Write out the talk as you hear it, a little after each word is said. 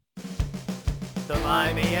The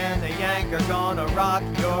Limey and the Yank are gonna rock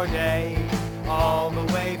your day. All the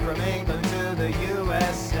way from England to the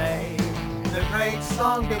USA. The great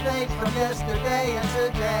song debate from yesterday and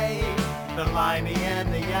today. The Limey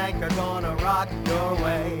and the Yank are gonna rock your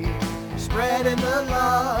way. Spreading the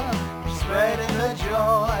love, spreading the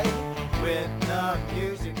joy with the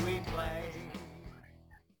music we play.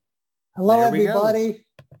 Hello, There we go. everybody.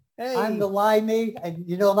 Hey. I'm the Limey, and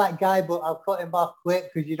you know that guy, but I'll cut him off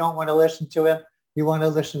quick because you don't want to listen to him. You want to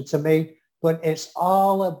listen to me. But it's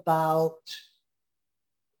all about,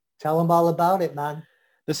 tell them all about it, man.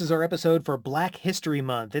 This is our episode for Black History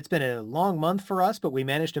Month. It's been a long month for us, but we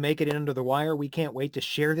managed to make it in under the wire. We can't wait to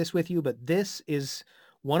share this with you, but this is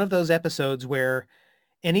one of those episodes where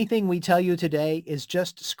anything we tell you today is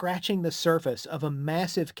just scratching the surface of a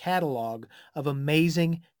massive catalog of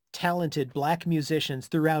amazing, talented Black musicians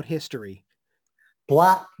throughout history.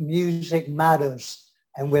 Black music matters.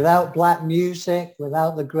 And without Black music,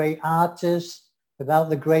 without the great artists, without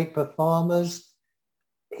the great performers,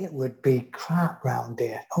 it would be crap round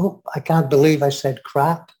here. Oh, I can't believe I said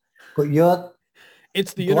crap, but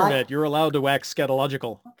It's the internet. You're allowed to wax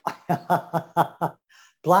scatological.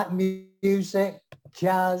 Black music,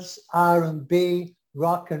 jazz, R&B,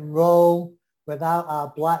 rock and roll. Without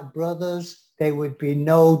our Black brothers, there would be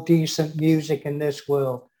no decent music in this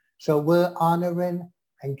world. So we're honoring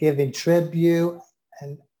and giving tribute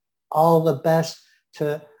and all the best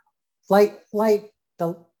to, like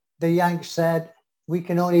the Yank said, we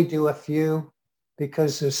can only do a few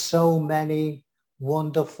because there's so many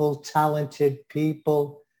wonderful, talented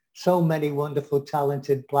people, so many wonderful,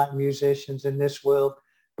 talented Black musicians in this world.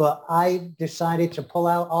 But I decided to pull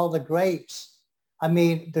out all the greats. I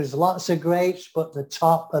mean, there's lots of greats, but the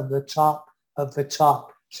top of the top of the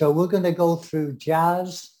top. So we're going to go through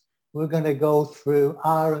jazz. We're going to go through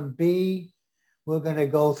R&B. We're going to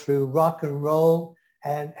go through rock and roll.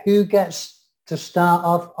 And who gets to start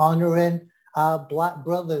off honoring our Black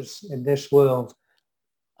brothers in this world?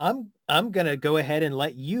 I'm going to go ahead and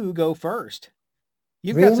let you go first.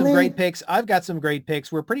 You've got some great picks. I've got some great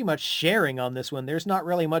picks. We're pretty much sharing on this one. There's not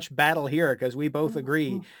really much battle here because we both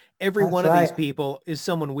agree. Every one of these people is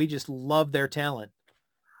someone we just love their talent.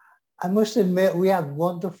 I must admit, we have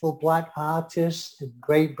wonderful Black artists in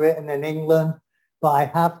Great Britain and England, but I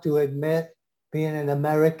have to admit, being an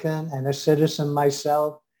American and a citizen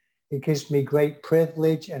myself, it gives me great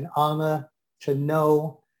privilege and honor to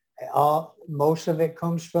know most of it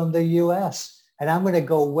comes from the U.S. And I'm going to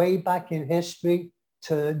go way back in history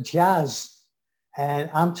to jazz. And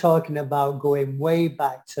I'm talking about going way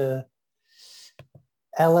back to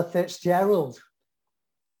Ella Fitzgerald.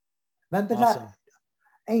 Remember Awesome. that?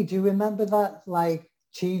 Hey, do you remember that like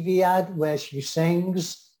TV ad where she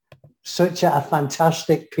sings such at a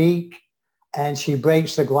fantastic peak and she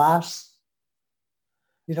breaks the glass?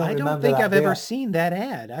 You don't I remember don't think that, I've do you? ever seen that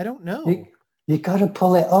ad. I don't know. You got to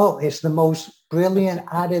pull it up. It's the most brilliant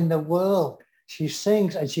ad in the world. She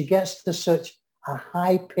sings and she gets to such a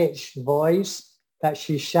high-pitched voice that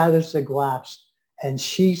she shatters the glass. And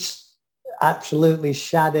she's absolutely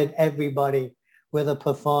shattered everybody with a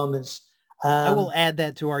performance. I will add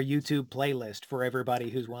that to our YouTube playlist for everybody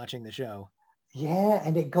who's watching the show. Yeah,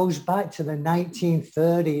 and it goes back to the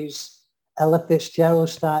 1930s. Ella Fitzgerald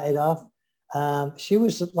started off. She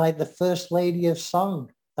was like the first lady of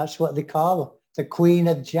song. That's what they call her, the queen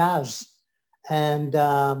of jazz. And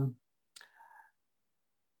I'd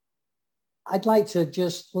like to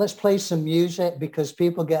let's play some music because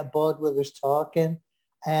people get bored with us talking.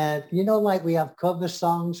 And, you know, like we have cover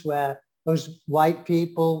songs where those white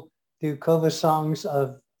people do cover songs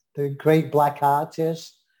of the great Black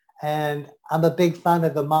artists. And I'm a big fan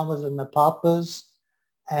of the Mamas and the Papas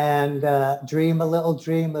and Dream a Little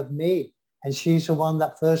Dream of Me. And she's the one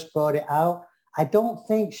that first brought it out. I don't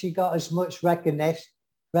think she got as much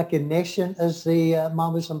recognition as the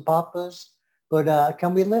Mamas and Papas. But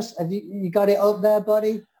can we listen? Have you got it up there,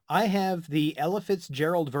 buddy? I have the Ella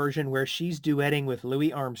Fitzgerald version where she's duetting with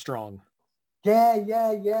Louis Armstrong.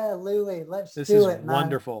 Yeah, Louis. Let's do it, man. This is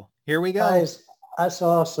wonderful. Here we go. That's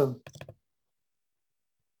awesome.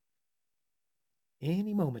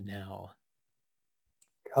 Any moment now.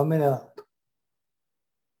 Coming up.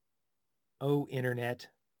 Oh, internet,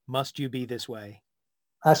 must you be this way?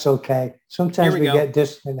 That's okay. Sometimes we get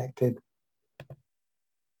disconnected.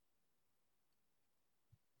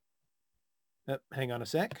 Hang on a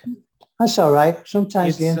sec. That's all right.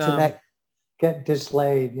 Sometimes the internet get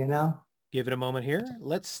delayed, you know? Give it a moment here.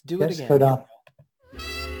 Let's do it again. Put on.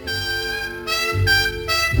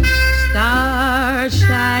 Stars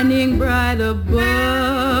shining bright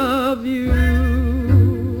above you.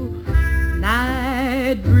 Night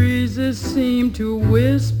Night breezes seem to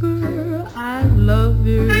whisper, I love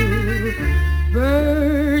you.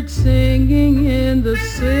 Birds singing in the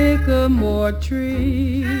sycamore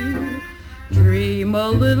tree. Dream a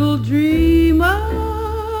little dream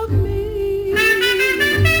of me.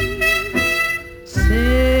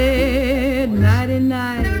 Say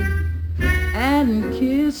nighty-night and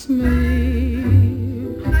kiss me.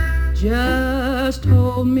 Just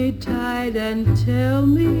hold me tight and tell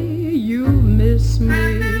me you miss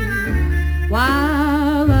me.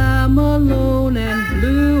 While I'm alone and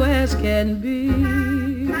blue as can be,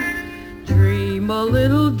 dream a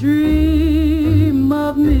little dream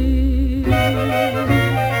of me.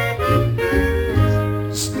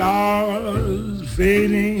 Stars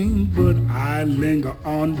fading, but I linger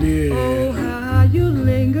on, dear. Oh, how you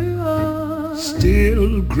linger on.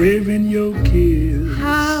 Still craving your kiss.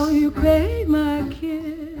 How you crave my kiss.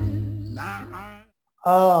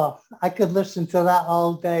 Oh, I could listen to that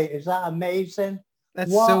all day. Is that amazing?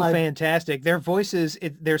 That's What so a- fantastic. Their voices,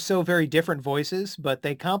 they're so very different voices, but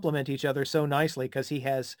they complement each other so nicely because he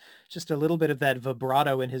has just a little bit of that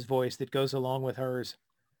vibrato in his voice that goes along with hers.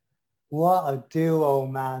 What a duo,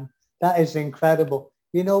 man. That is incredible.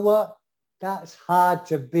 You know what? That's hard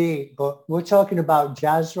to beat, but we're talking about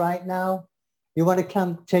jazz right now. You want to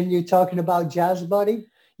continue talking about jazz, buddy?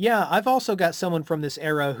 Yeah, I've also got someone from this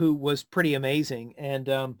era who was pretty amazing. And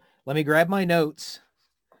let me grab my notes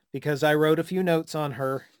because I wrote a few notes on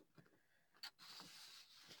her.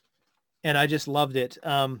 And I just loved it.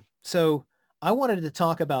 So I wanted to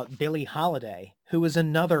talk about Billie Holiday, who was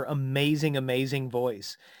another amazing, amazing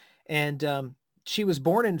voice. And she was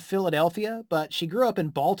born in Philadelphia, but she grew up in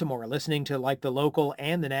Baltimore listening to like the local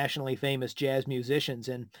and the nationally famous jazz musicians.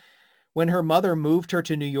 And when her mother moved her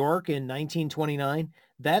to New York in 1929,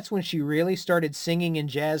 that's when she really started singing in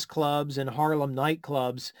jazz clubs and Harlem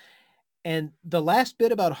nightclubs. And the last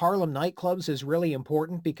bit about Harlem nightclubs is really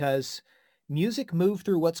important because music moved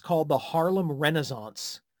through what's called the Harlem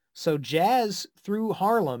Renaissance. So jazz through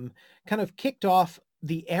Harlem kind of kicked off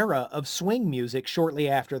the era of swing music shortly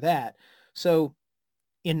after that. So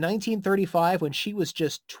in 1935, when she was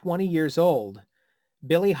just 20 years old,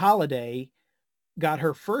 Billie Holiday got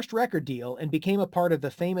her first record deal and became a part of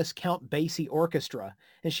the famous Count Basie Orchestra.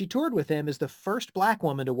 And she toured with them as the first black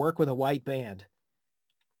woman to work with a white band.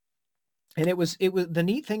 And it was the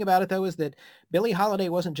neat thing about it, though, is that Billie Holiday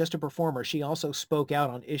wasn't just a performer. She also spoke out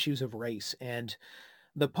on issues of race. And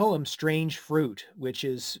the poem Strange Fruit, which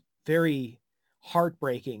is very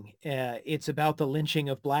heartbreaking. It's about the lynching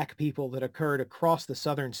of black people that occurred across the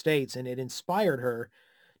southern states. And it inspired her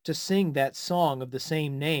to sing that song of the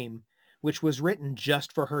same name, which was written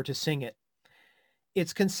just for her to sing it.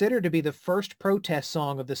 It's considered to be the first protest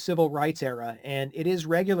song of the civil rights era, and it is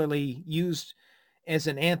regularly used as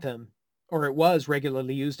an anthem, or it was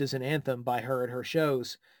regularly used as an anthem by her at her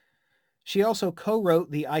shows. She also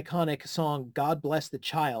co-wrote the iconic song God Bless the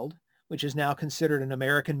Child, which is now considered an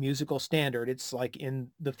American musical standard. It's like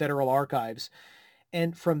in the federal archives.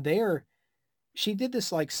 And from there, she did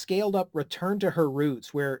this like scaled up return to her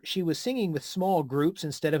roots where she was singing with small groups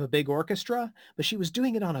instead of a big orchestra, but she was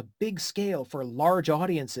doing it on a big scale for large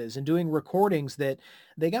audiences and doing recordings that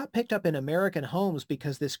they got picked up in American homes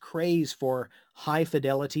because this craze for high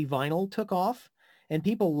fidelity vinyl took off and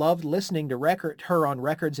people loved listening to her on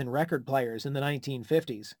records and record players in the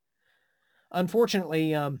 1950s.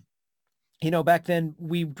 Unfortunately, back then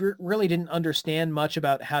we really didn't understand much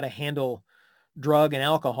about how to handle drug and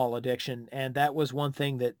alcohol addiction, and that was one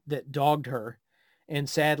thing that dogged her. And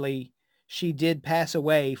sadly, she did pass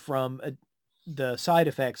away from the side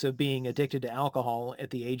effects of being addicted to alcohol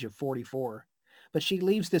at the age of 44. But she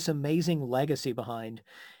leaves this amazing legacy behind.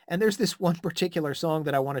 And there's this one particular song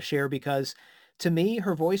that I want to share because to me,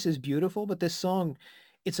 her voice is beautiful, but this song,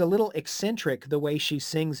 it's a little eccentric the way she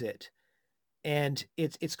sings it. And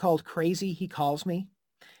it's called Crazy He Calls Me.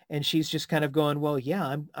 And she's just kind of going, well,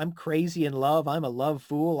 yeah, I'm crazy in love. I'm a love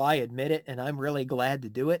fool. I admit it. And I'm really glad to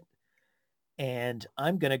do it. And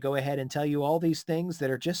I'm going to go ahead and tell you all these things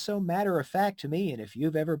that are just so matter of fact to me. And if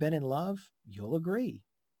you've ever been in love, you'll agree.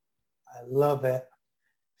 I love it.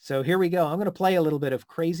 So here we go. I'm going to play a little bit of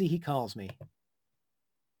Crazy He Calls Me.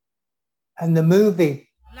 And the movie,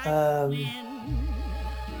 Like wind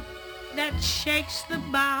that shakes the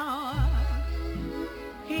bough,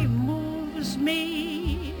 he moves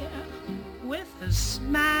me with a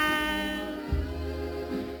smile.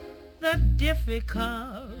 The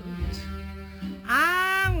difficult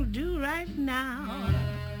I'll do right now,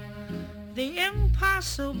 the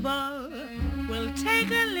impossible will take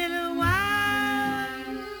a little while.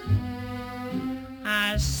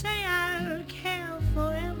 I say I'll care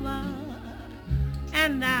forever and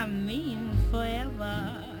I mean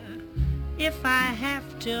forever, if I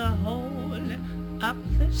have to hold up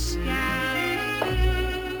the sky.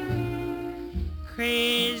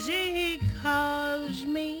 Crazy calls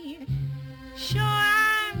me, sure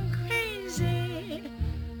I'm crazy,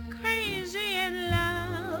 crazy in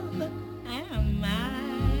love am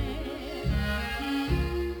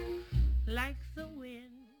I, like the wind.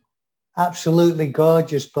 Absolutely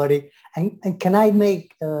gorgeous, buddy. And can I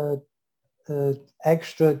make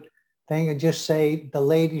extra thing and just say the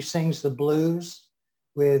lady sings the blues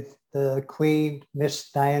with the Queen,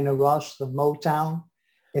 Miss Diana Ross of Motown.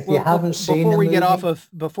 If you haven't seen before the we movie, get off of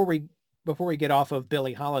before we get off of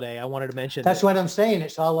Billie Holiday, I wanted to mention that's what I'm saying.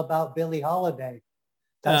 It's all about Billie Holiday.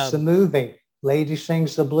 That's the Um, movie. Lady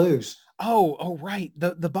Sings the Blues. oh, right.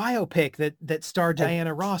 The biopic that starred Ex-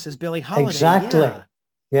 Diana Ross as Billie Holiday. Exactly.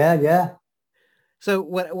 Yeah. Yeah. So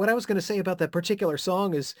what I was going to say about that particular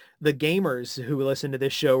song is the gamers who listen to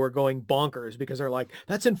this show are going bonkers because they're like,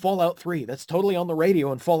 that's in Fallout 3. That's totally on the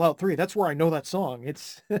radio in Fallout 3. That's where I know that song.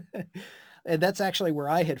 It's and that's actually where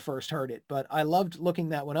I had first heard it. But I loved looking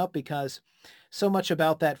that one up because so much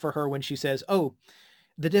about that for her when she says, oh,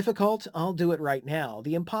 the difficult, I'll do it right now.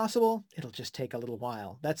 The impossible, it'll just take a little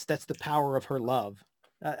while. That's the power of her love.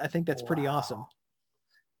 I think that's pretty awesome.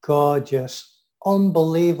 Gorgeous.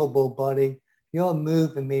 Unbelievable, buddy. You're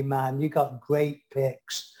moving me, man. You got great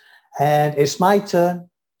picks. And it's my turn.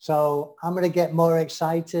 So I'm going to get more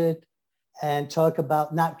excited and talk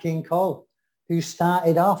about Nat King Cole, who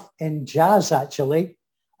started off in jazz, actually.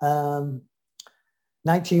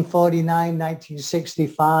 1949,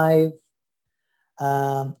 1965.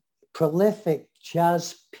 Prolific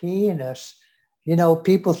jazz pianist. You know,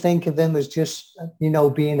 people think of him as just, being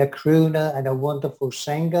a crooner and a wonderful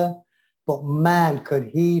singer. But man,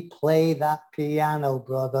 could he play that piano,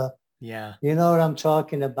 brother. Yeah. You know what I'm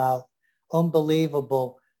talking about.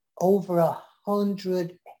 Unbelievable. Over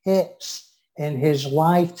 100 hits in his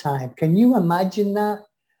lifetime. Can you imagine that?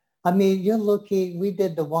 I mean, you're lucky. We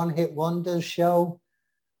did the One Hit Wonders show,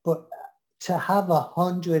 but to have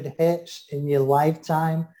 100 hits in your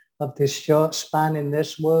lifetime of this short span in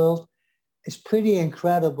this world, it's pretty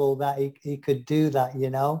incredible that he could do that,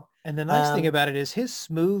 you know? And the nice thing about it is his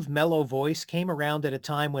smooth, mellow voice came around at a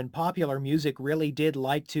time when popular music really did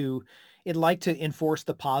like to enforce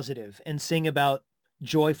the positive and sing about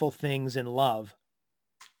joyful things and love.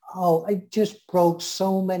 Oh, it just broke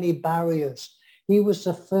so many barriers. He was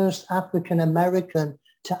the first African-American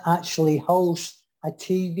to actually host a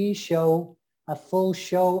TV show, a full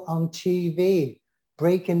show on TV,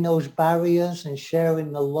 breaking those barriers and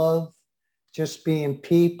sharing the love, just being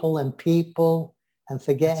people and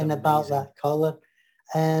forgetting about that color.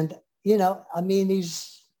 And, he's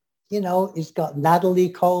got Natalie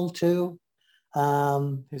Cole too.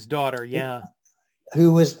 His daughter, yeah.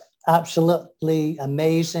 Who was absolutely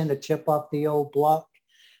amazing, a chip off the old block.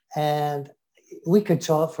 And we could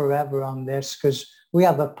talk forever on this because we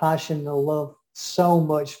have a passion and love so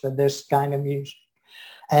much for this kind of music.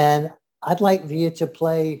 And I'd like for you to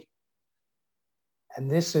play, and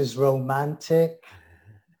this is romantic,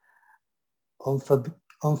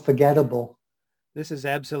 Unforgettable. This is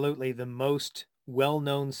absolutely the most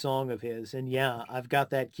well-known song of his. And yeah, I've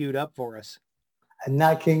got that queued up for us. And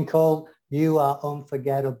Nat King Cole, you are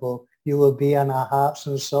unforgettable. You will be in our hearts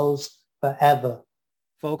and souls forever.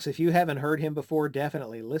 Folks, if you haven't heard him before,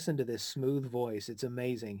 definitely listen to this smooth voice. It's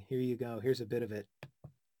amazing. Here you go. Here's a bit of it.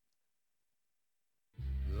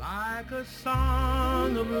 Like a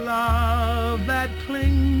song of love that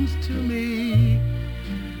clings to me,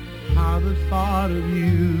 how the thought of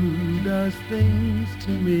you does things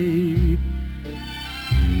to me.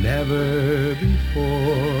 Never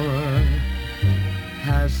before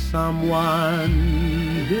has someone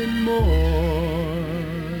been more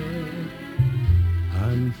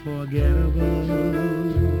unforgettable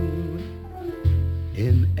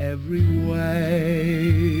in every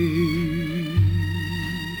way.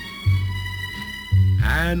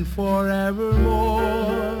 And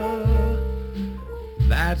forevermore,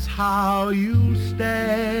 that's how you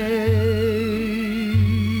stay.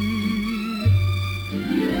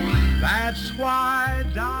 That's why,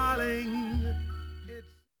 darling,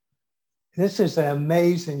 This is an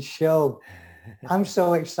amazing show. I'm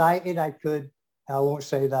so excited I won't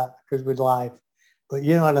say that because we're live, but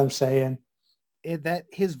you know what I'm saying. That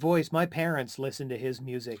his voice, my parents listened to his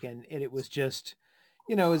music and it was just,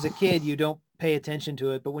 as a kid, you don't pay attention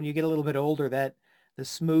to it. But when you get a little bit older, that the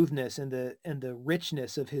smoothness and the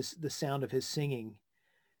richness of the sound of his singing,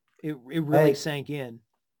 it really sank in.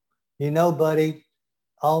 Buddy,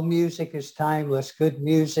 all music is timeless. Good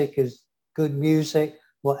music is good music,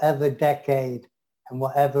 whatever decade. and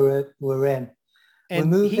whatever we're in.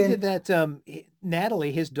 And he did that,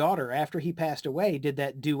 Natalie, his daughter, after he passed away, did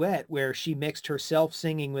that duet where she mixed herself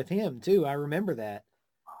singing with him too. I remember that.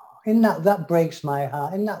 Isn't that breaks my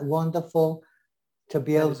heart? Isn't that wonderful to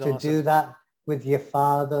be able to do that with your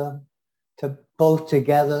father, to both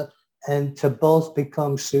together and to both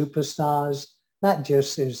become superstars? That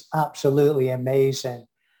just is absolutely amazing.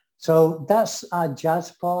 So that's our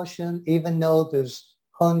jazz portion. Even though there's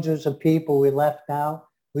hundreds of people we left out,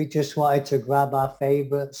 we just wanted to grab our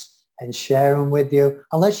favorites and share them with you.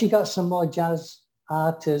 Unless you got some more jazz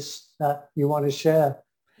artists that you want to share.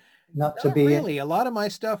 Not really. A lot of my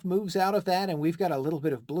stuff moves out of that, and we've got a little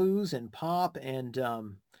bit of blues and pop and a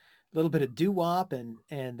little bit of doo-wop and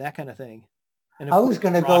that kind of thing. And I was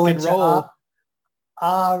going to go into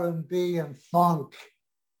R&B and funk.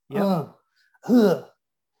 Yeah.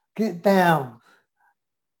 Get down.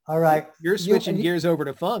 All right. You're switching gears over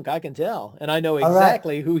to funk, I can tell. And I know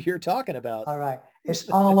exactly who you're talking about. All right. It's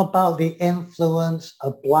all about the influence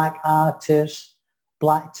of Black artists,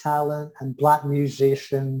 Black talent, and Black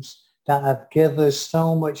musicians that have given us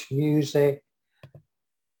so much music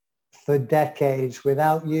for decades.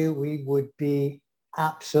 Without you, we would be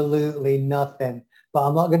absolutely nothing. But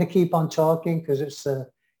I'm not going to keep on talking because it's the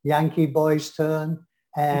Yankee boys' turn.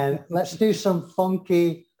 And let's do some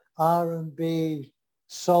funky R&B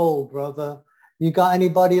soul, brother. You got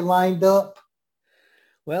anybody lined up?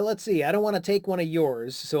 Well, let's see. I don't want to take one of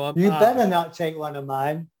yours, so You better not take one of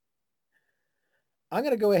mine. I'm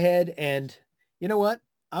going to go ahead and, you know what?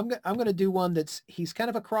 I'm going to do one he's kind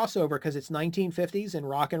of a crossover because it's 1950s and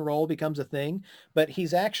rock and roll becomes a thing, but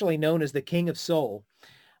he's actually known as the King of Soul.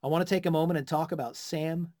 I want to take a moment and talk about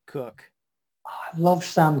Sam Cooke. I love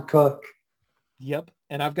Sam Cooke. Yep.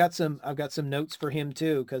 And I've got some notes for him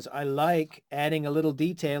too, because I like adding a little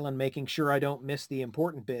detail and making sure I don't miss the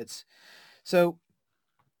important bits. So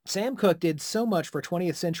Sam Cooke did so much for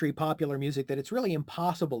 20th century popular music that it's really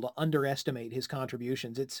impossible to underestimate his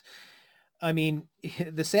contributions.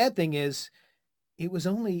 The sad thing is he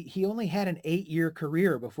only had an 8-year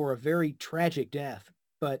career before a very tragic death.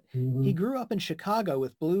 But he grew up in Chicago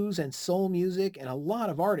with blues and soul music, and a lot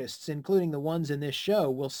of artists, including the ones in this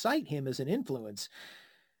show, will cite him as an influence.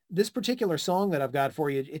 This particular song that I've got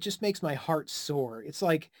for you, it just makes my heart soar. It's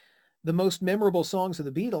like the most memorable songs of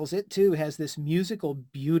the Beatles. It too has this musical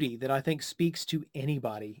beauty that I think speaks to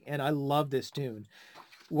anybody, and I love this tune.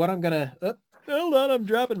 Hold on, I'm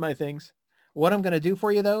dropping my things. What I'm going to do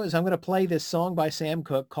for you, though, is I'm going to play this song by Sam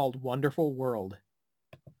Cooke called Wonderful World.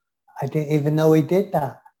 I didn't even know he did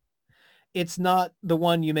that. It's not the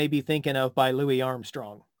one you may be thinking of by Louis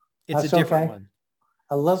Armstrong. It's a different one.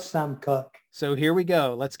 I love Sam Cooke. So here we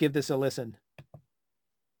go. Let's give this a listen.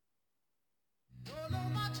 Don't know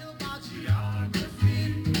much about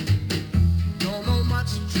geography. Don't know much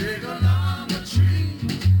trigonometry.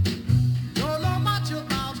 Don't know much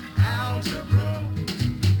about algebra.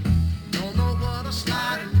 Don't know what a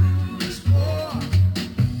sliding rule is for.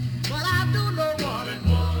 But I do know 1 and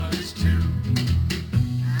 1 is 2.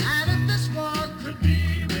 And if this one could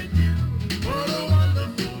be with you, what a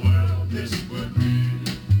wonderful world this would be.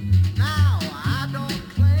 Now, I don't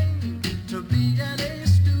claim to be an A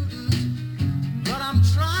student, but I'm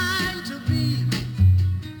trying to be.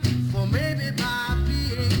 For maybe by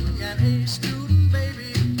being an A student,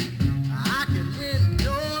 baby, I can win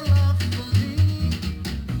your love for me.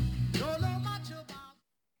 Don't know much about...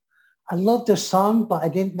 I love the song, but I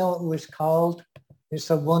didn't know it was called It's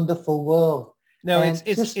a Wonderful World. No,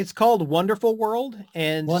 it's called Wonderful World,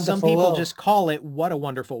 and some people just call it What a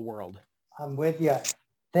Wonderful World. I'm with you.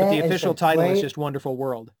 But the official title is just Wonderful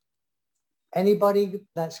World. Anybody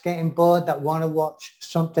that's getting bored that want to watch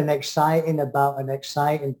something exciting about an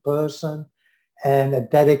exciting person and a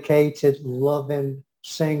dedicated, loving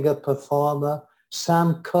singer, performer,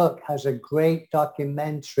 Sam Cooke has a great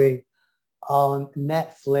documentary on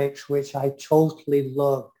Netflix, which I totally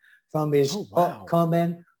love. From his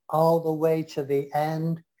upcoming all the way to the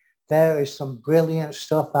end, there is some brilliant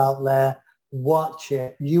stuff out there. Watch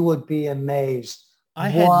it. You would be amazed. I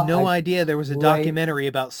had no idea there was a documentary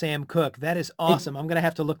about Sam Cooke. That is awesome. I'm going to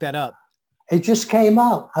have to look that up. It just came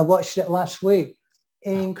out. I watched it last week.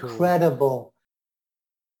 Incredible.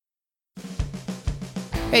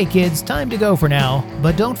 Hey kids, time to go for now.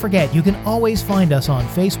 But don't forget, you can always find us on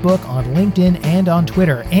Facebook, on LinkedIn, and on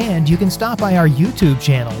Twitter. And you can stop by our YouTube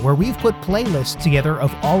channel where we've put playlists together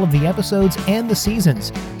of all of the episodes and the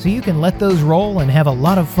seasons. So you can let those roll and have a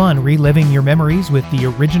lot of fun reliving your memories with the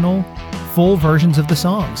original, full versions of the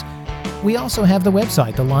songs. We also have the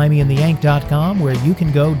website, thelimeyandtheyank.com, where you can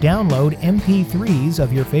go download MP3s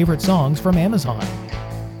of your favorite songs from Amazon.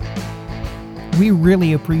 We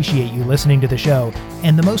really appreciate you listening to the show,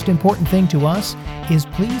 and the most important thing to us is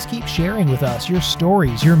please keep sharing with us your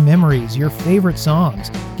stories, your memories, your favorite songs.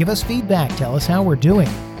 Give us feedback, tell us how we're doing,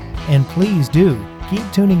 and please do keep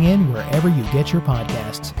tuning in wherever you get your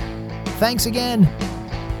podcasts. Thanks again.